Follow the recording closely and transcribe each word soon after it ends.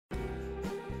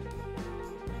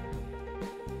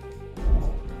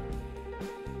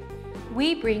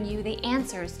we bring you the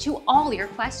answers to all your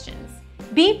questions.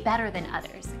 Be better than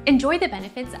others. Enjoy the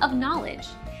benefits of knowledge.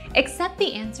 Accept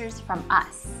the answers from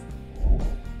us.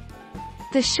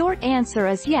 The short answer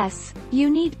is yes, you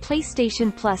need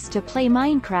PlayStation Plus to play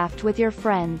Minecraft with your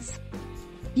friends.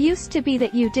 Used to be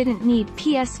that you didn't need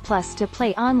PS Plus to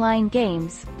play online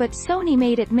games, but Sony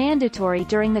made it mandatory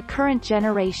during the current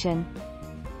generation.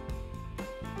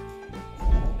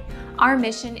 Our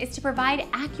mission is to provide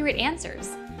accurate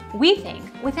answers. We think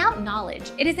without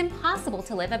knowledge, it is impossible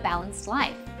to live a balanced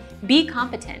life. Be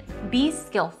competent, be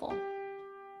skillful.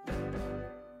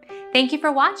 Thank you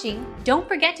for watching. Don't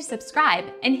forget to subscribe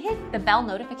and hit the bell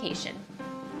notification.